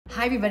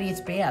Hi everybody, it's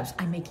Babs.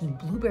 I'm making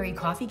blueberry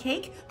coffee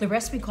cake. The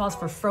recipe calls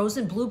for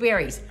frozen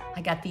blueberries.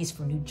 I got these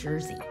from New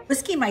Jersey.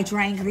 Whisking my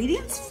dry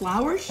ingredients,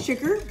 flour,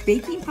 sugar,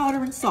 baking powder,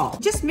 and salt.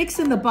 Just mix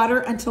in the butter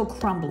until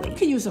crumbly. You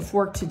can use a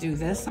fork to do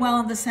this. Well,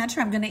 in the center,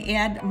 I'm gonna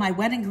add my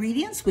wet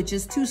ingredients, which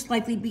is 2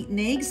 slightly beaten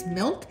eggs,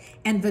 milk,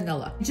 and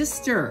vanilla. Just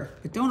stir,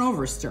 but don't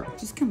over stir.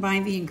 Just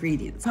combine the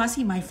ingredients.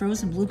 Tossing my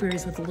frozen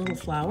blueberries with a little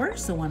flour,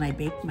 so when I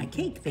bake my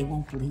cake, they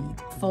won't bleed.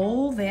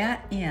 Fold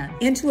that in.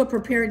 Into a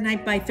prepared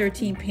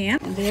 9x13 pan,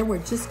 and there we're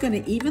just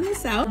gonna even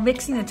this out.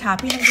 Mixing the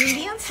topping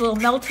ingredients, a little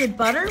melted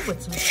butter with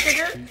some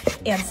sugar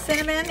and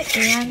cinnamon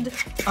and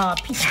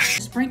pecan.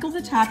 Sprinkle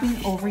the topping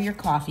over your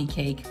coffee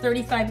cake.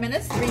 35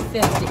 minutes,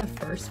 350.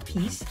 The first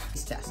piece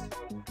test.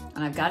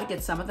 And I've got to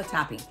get some of the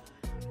topping.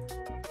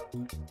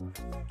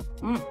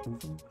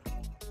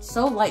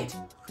 So light,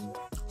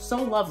 so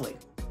lovely.